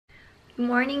Good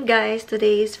morning guys!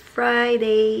 Today is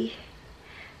Friday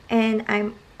and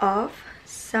I'm off.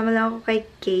 Sama lang ako kay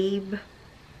Gabe.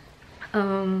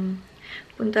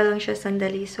 Punta lang siya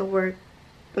sandali sa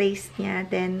workplace niya.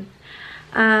 Then,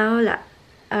 wala.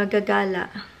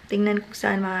 Gagala. Tingnan kung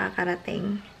saan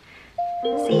makakarating.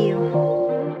 See you!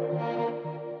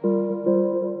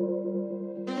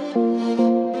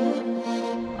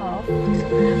 Off.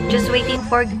 Just waiting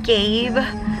for Gabe.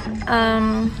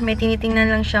 May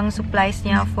tinitingnan lang siyang supplies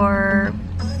niya for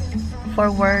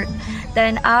work.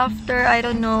 Then after, I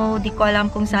don't know, di ko alam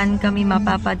kung saan kami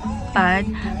mapapadpad.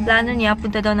 Plano niya,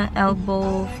 punta daw ng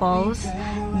Elbow Falls.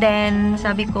 Then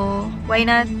sabi ko, why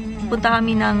not punta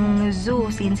kami ng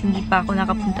zoo since hindi pa ako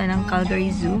nakapunta ng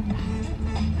Calgary Zoo.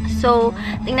 So,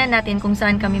 tingnan natin kung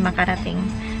saan kami makarating.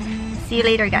 See you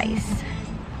later guys!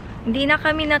 Hindi na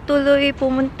kami natuloy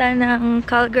pumunta ng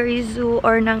Calgary Zoo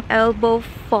or ng Elbow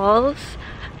Falls.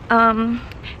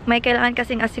 May kailangan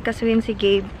kasing asikasuhin si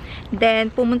Gabe.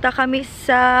 Then, pumunta kami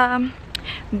sa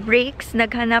Breaks,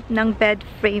 naghanap ng bed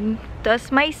frame. Tapos,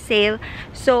 may sale.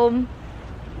 So,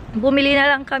 bumili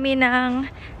na lang kami ng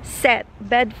set.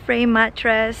 Bed frame,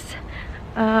 mattress,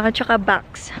 tsaka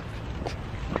box.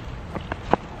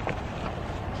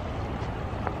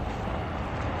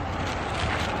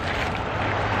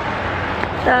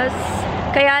 Tas,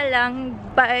 kaya lang,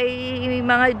 by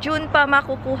mga June pa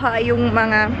makukuha yung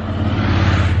mga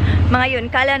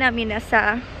yun. Kala namin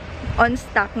nasa on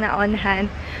stock na on hand.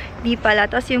 Di pala.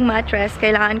 Tas yung mattress,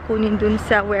 kailangan kunin dun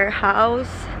sa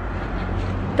warehouse.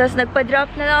 Tas,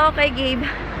 nagpa-drop na lang ako kay Gabe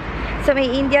sa may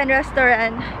Indian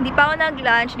restaurant. Di pa ako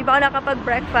nag-lunch, di pa ako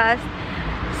nakapag-breakfast.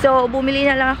 So, bumili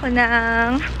na lang ako ng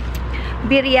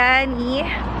biryani.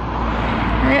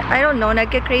 I don't know,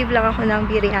 nagka-crave lang ako ng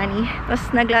biryani. Tapos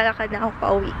naglalakad na ako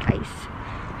pauwi, guys.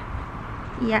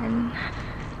 Yan.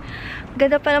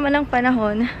 Ganda pa naman ng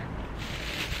panahon.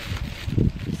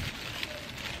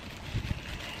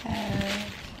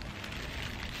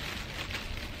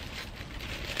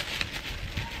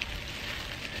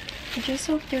 I just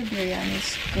hope your biryani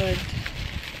is good.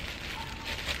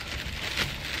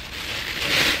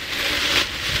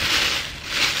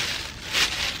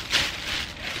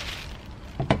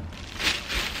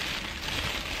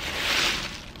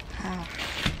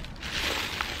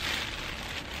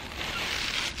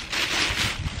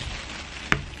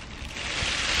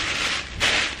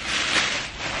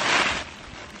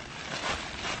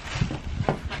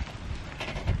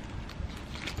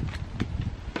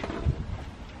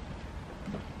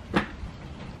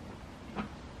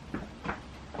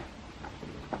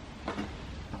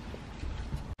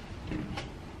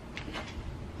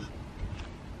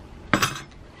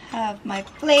 Have my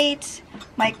plates,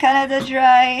 my Canada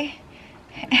Dry,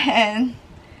 and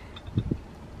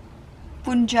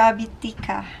Punjabi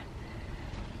tikka.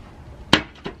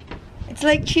 It's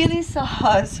like chili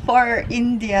sauce for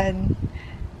Indian.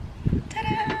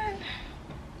 Ta-da!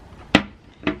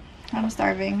 I'm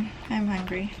starving. I'm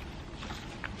hungry.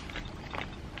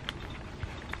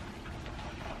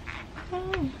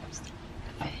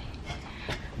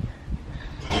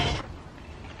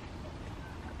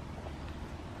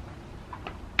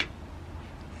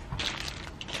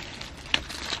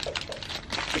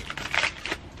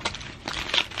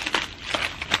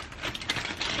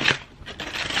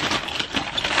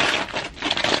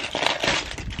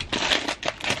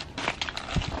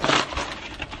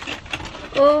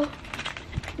 Oh,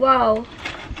 wow.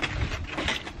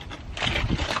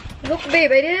 Look, babe,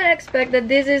 I didn't expect that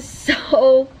this is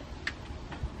so,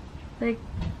 like,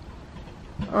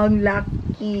 ang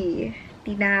laki.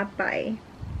 Tinapay.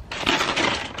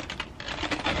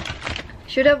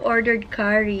 Should have ordered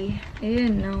curry. I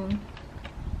didn't know.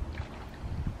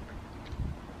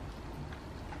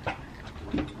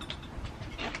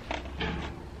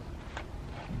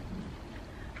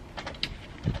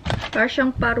 Parang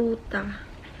siyang paruta.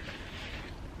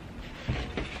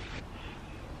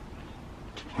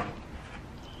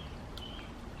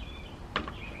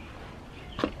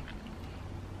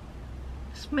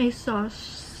 May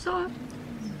sauce.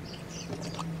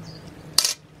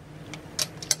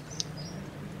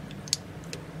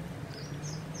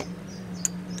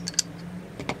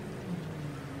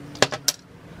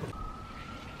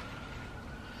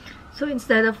 So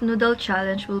instead of noodle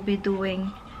challenge, we'll be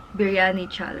doing biryani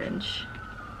challenge.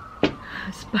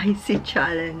 Spicy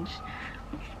challenge.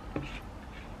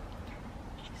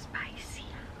 Spicy.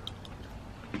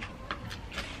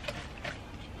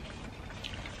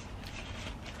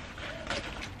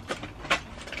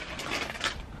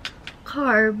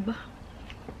 Carb.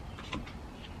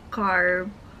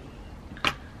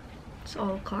 It's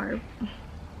all carb.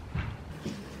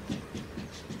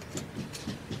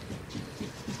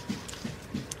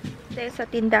 Dahil sa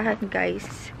tindahan,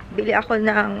 guys, bili ako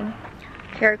ng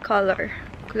hair color.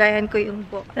 Kulayan ko yung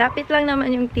buhok. Lapit lang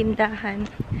naman yung tindahan.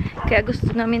 Kaya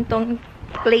gusto namin tong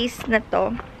place na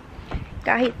to.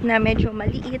 Kahit na medyo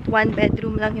maliit, 1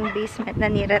 bedroom lang yung basement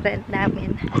na nire-rent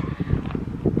namin.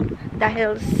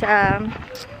 Dahil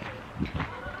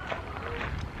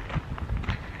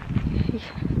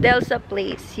sa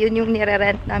place, yun yung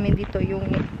nire-rent namin dito,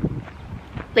 yung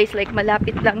place like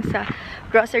malapit lang sa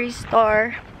grocery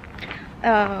store,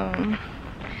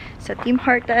 sa Tim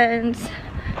Hortons,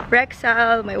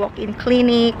 Rexall, may walk-in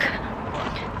clinic,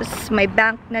 tapos may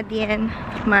bank na din,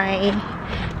 may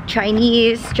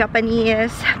Chinese,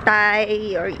 Japanese,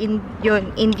 Thai, or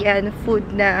Indian food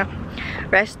na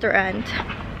restaurant.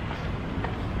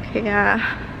 Kaya,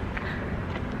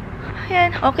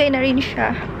 ayan, okay na rin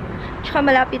siya. Tsaka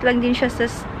malapit lang din siya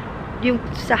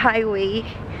sa highway.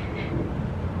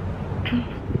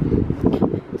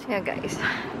 So yeah, guys.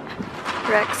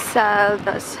 Rexall,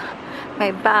 tas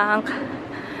may bank,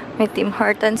 may Tim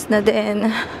Hortons na din.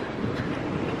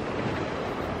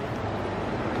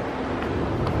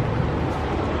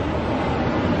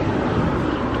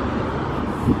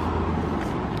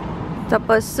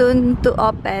 Tapos soon to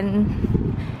open,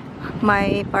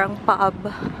 may parang pub.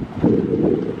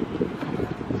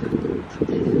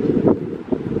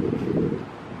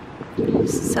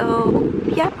 So,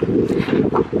 yeah.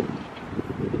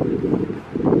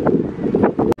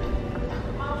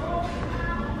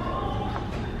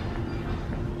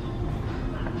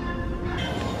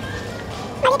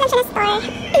 Maliit lang siya na store.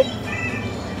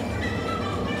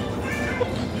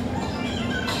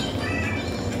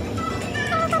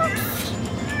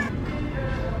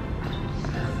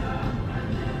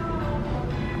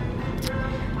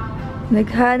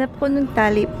 Naghanap ko ng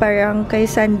tali parang kay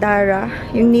Sandara,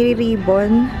 yung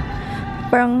niliribon.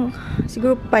 Parang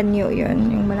siguro panyo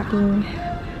yun, yung malaking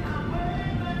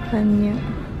panyo.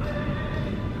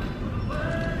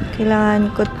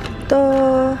 Kailangan ko to.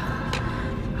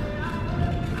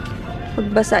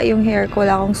 Pagbasa yung hair ko,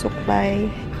 wala akong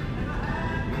suklay.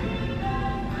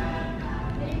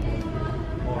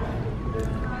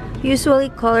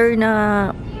 Usually color na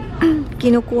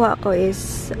kinukuha ko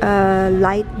is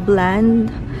light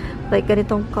blonde, like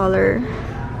ganitong color.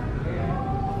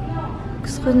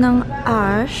 Gusto ko ng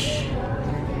ash,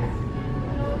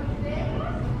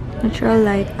 natural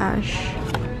light ash.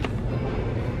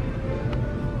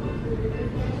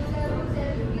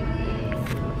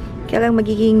 Kaya lang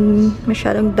magiging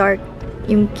masyadong dark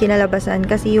yung kinalabasan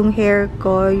kasi yung hair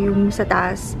ko, yung sa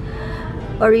taas,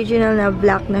 original na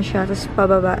black na siya, tapos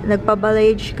pababa.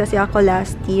 Nagpa-balayage kasi ako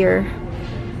last year.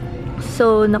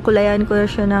 So, nakulayan ko na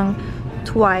siya ng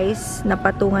twice.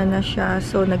 Napatungan na siya.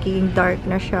 So, nagiging dark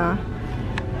na siya.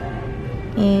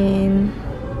 And,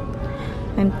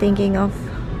 I'm thinking of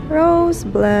rose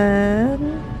blend.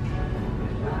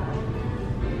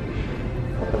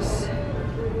 Tapos,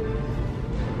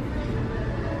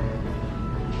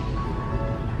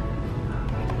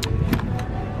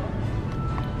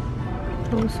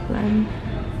 rose blend.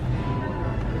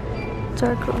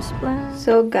 Dark rose blend.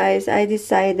 So guys, I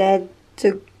decided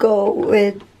to go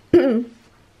with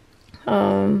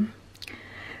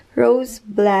rose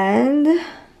blend.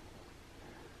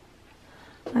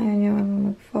 Ayan yung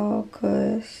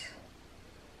mag-focus.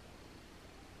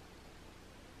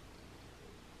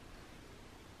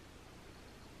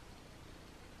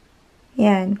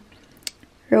 Yan.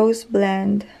 Rose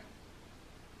blend.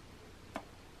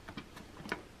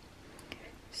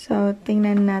 So,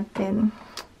 tingnan natin.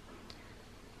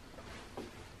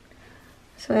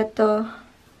 So, ito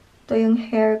yung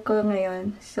hair ko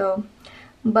ngayon. So,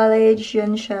 balayage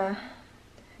yun siya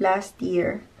last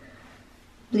year.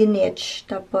 Bleach.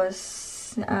 Tapos,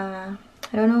 I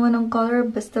don't know anong color.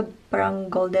 Basta parang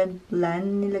golden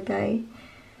blonde nilagay.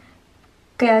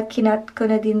 Kaya kinat ko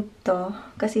na din to.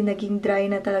 Kasi naging dry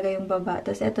na talaga yung baba.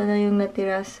 Tapos, ito na yung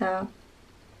natira sa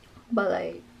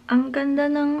balay. Ang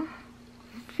ganda ng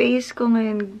face ko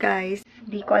ngayon, guys.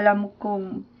 Di ko alam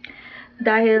kung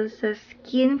dahil sa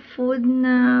skin food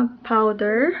na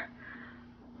powder,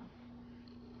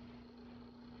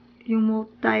 yung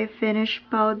multi-finish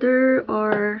powder,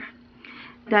 or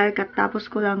dahil katapos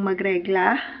ko lang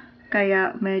magregla,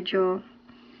 kaya medyo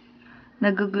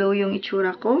nag-glow yung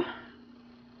itsura ko,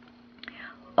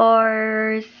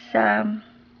 or sa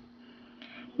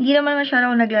hindi naman masyado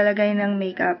ako naglalagay ng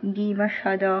makeup, hindi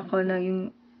masyado ako na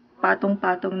yung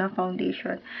patong-patong na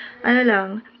foundation. Ano lang,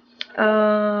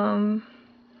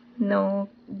 no,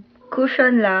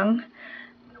 cushion lang.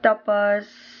 Tapos,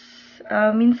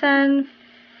 minsan,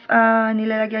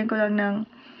 nilalagyan ko lang ng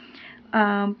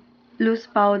loose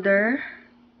powder.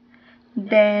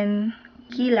 Then,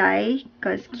 kilay,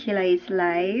 because kilay is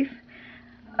life.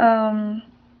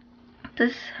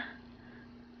 Tapos,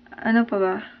 ano pa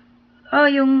ba? Oh,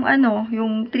 yung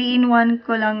 3-in-1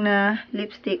 ko lang na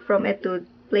lipstick from Etude.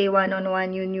 Play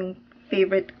 1-on-1, yun yung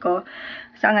favorite ko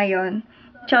sa ngayon.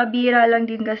 Tsaka lang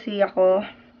din kasi ako.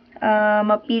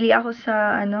 Mapili ako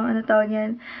sa, ano tawag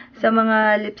yan? Sa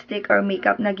mga lipstick or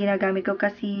makeup na ginagamit ko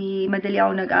kasi madali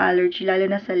ako nag-allergy, lalo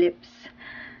na sa lips.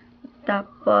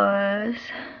 Tapos,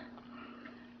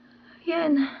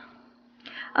 yan.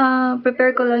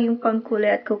 Prepare ko lang yung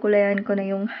pangkulay at kukulayan ko na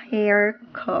yung hair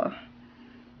ko.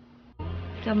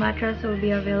 The mattress will be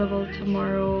available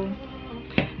tomorrow.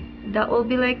 That will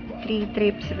be like 3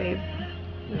 trips, babe.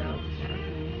 Yeah.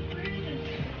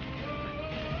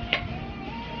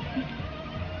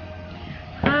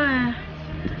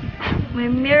 My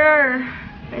mirror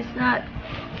is not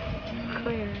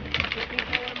clear.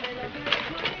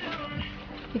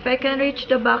 If I can reach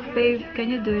the back, babe, can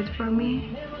you do it for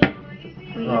me?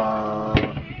 Please.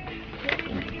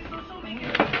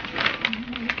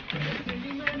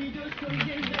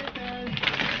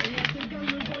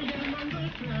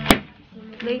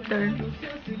 Later.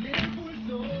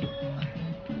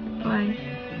 Why?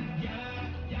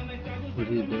 What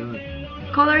are you doing?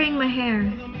 Coloring my hair.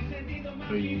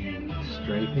 Are you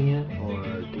striping it or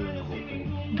doing the whole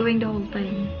thing? Doing the whole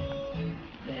thing.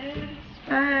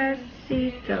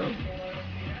 Despacito.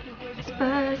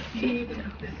 Despacito.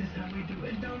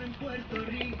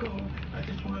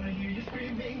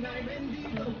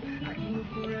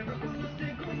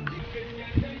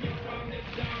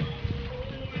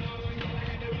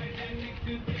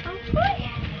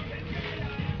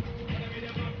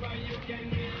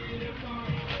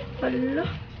 Hello.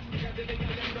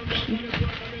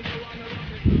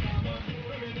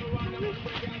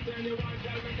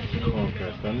 Oh, for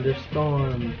a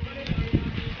thunderstorm.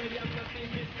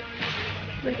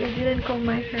 Like I didn't comb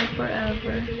my hair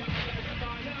forever.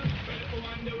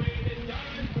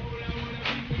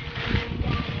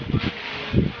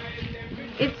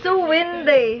 It's so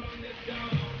windy.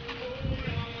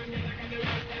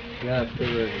 Yeah, it's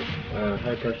the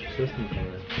high pressure system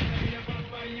coming.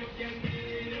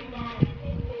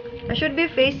 I should be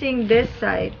facing this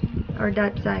side or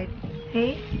that side.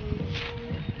 Hey?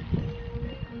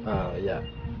 Yeah.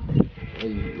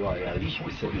 Well, yeah, you should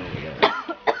be sitting over there.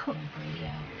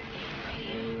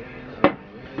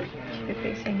 Should be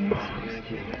facing this.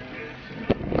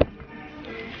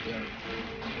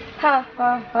 Ha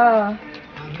ha ha.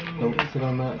 Don't sit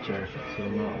on that chair. Sit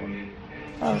on that one.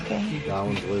 Okay. That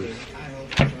one's loose.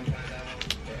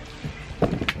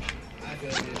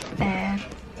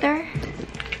 Better.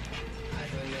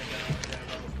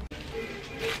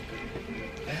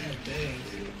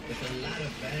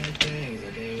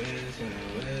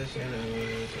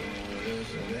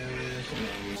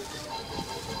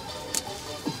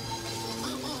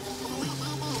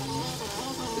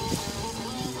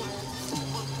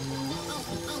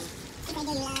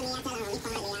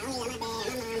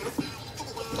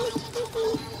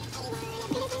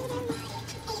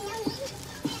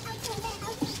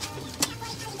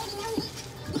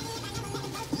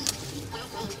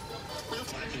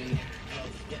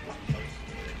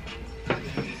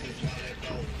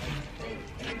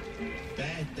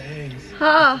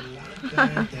 Ha!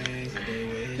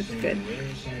 That's good.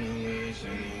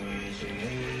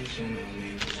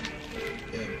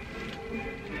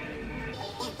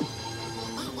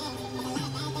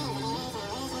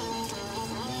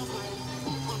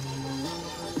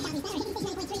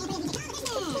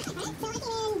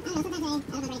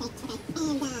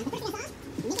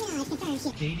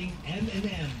 Dating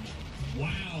M&M.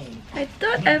 Wow. I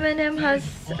thought M&M has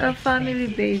a family,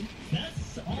 babe.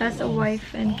 That's Has a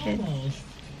wife and kids. almost.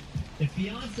 If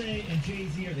Beyonce and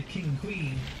Jay-Z are the king and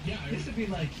queen, yeah, this would be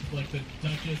like the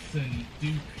Duchess and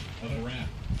Duke of rap.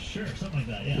 Sure, something like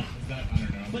that, yeah. Is that, I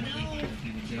don't know. But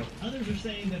now, others are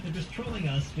saying that they're just trolling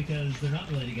us because they're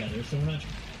not really together, so we're not...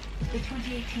 The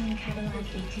 2018 Cadillac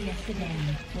ATS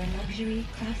sedan, where luxury,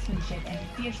 craftsmanship, and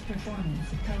fierce performance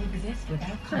coexist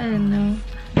without I don't know.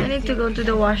 I need to go to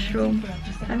the washroom.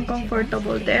 I'm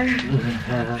comfortable there.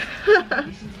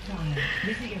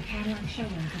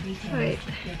 Wait.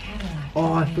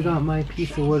 Oh, I forgot my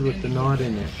piece of wood with the knot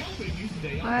in it.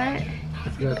 What? I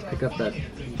forgot to pick up that.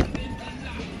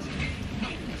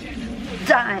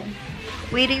 Done.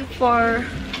 Waiting for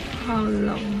how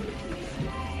long?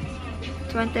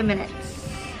 20 minutes.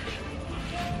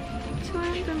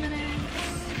 20 minutes.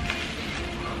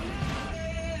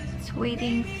 It's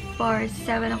waiting for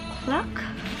 7 o'clock.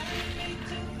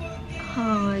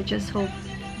 Oh, I just hope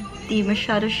di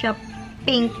masyado siya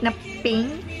pink na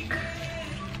pink.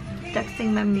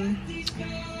 texting mommy,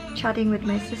 chatting with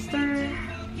my sister.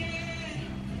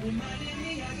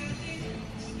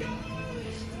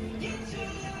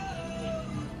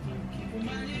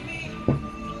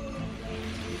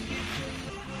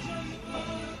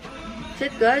 Is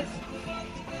it good?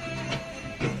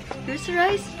 There's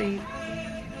rice, babe.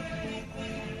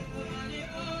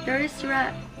 There is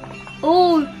rice.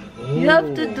 Oh, you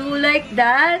have to do like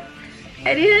that?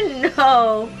 I didn't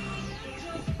know.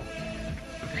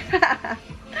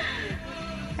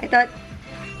 I thought,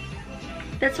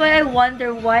 that's why I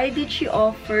wonder, why did she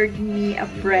offered me a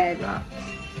bread?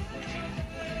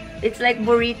 It's like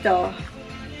burrito.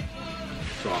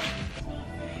 Soft.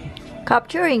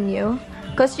 Capturing you,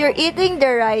 because you're eating the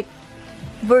right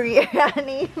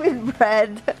biryani with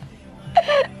bread.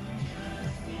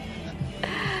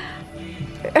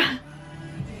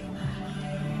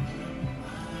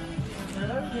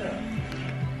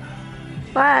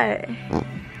 Why?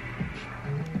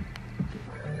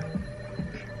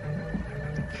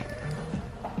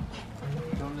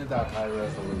 Don't need that high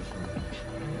resolution.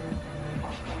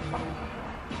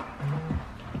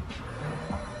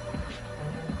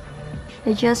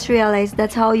 I just realized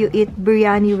that's how you eat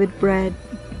biryani with bread.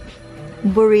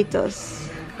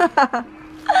 Burritos.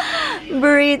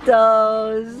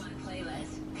 Burritos.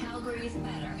 Playlist. Calgary's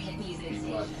better hit music.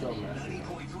 Wow, it's so messy.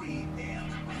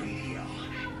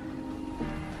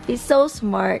 He's so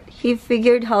smart. He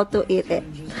figured how to eat it.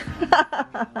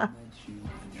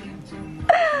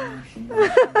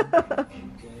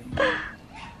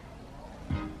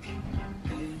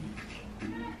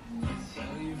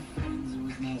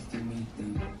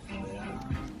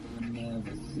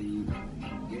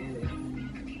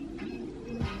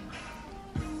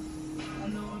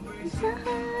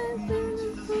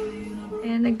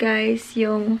 Ayan na guys,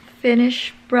 yung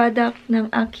finished product ng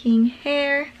aking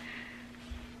hair.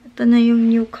 Ito na yung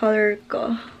new color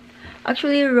ko.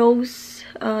 Actually, rose,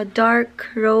 dark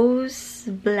rose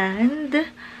blend.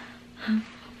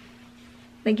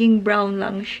 Naging brown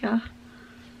lang siya.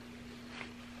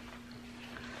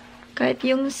 Kahit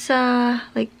yung sa,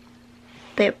 like,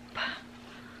 tip.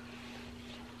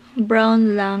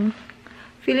 Brown lang.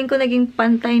 Feeling ko naging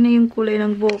pantay na yung kulay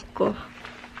ng buhok ko.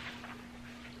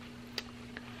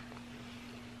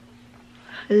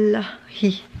 Hala.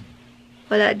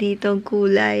 Wala dito ang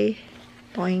kulay.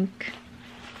 Toink.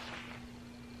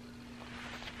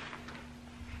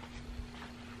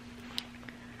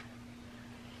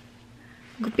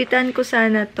 Gupitan ko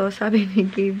sana to, sabi ni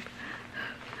Gabe.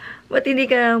 Ba't hindi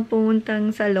ka lang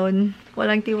pumuntang salon?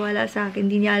 Walang tiwala sa akin.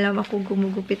 Hindi niya alam ako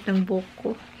gumugupit ng buhok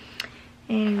ko.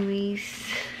 Anyways.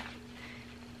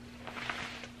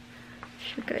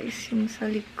 Siya guys, yung sa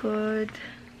likod.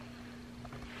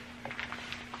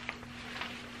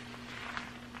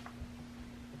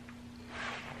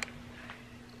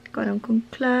 Hindi ko alam kung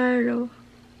klaro.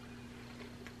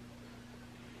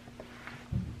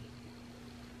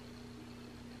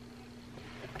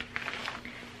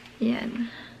 Yan.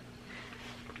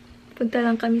 Punta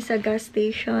lang kami sa gas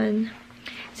station.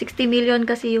 60 million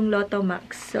kasi yung Lotto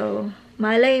Max. So,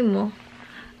 malay mo,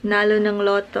 nalo ng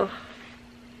Lotto.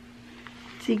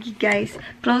 Sige guys,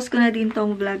 close ko na din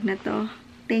tong vlog na to.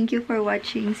 Thank you for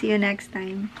watching. See you next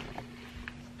time.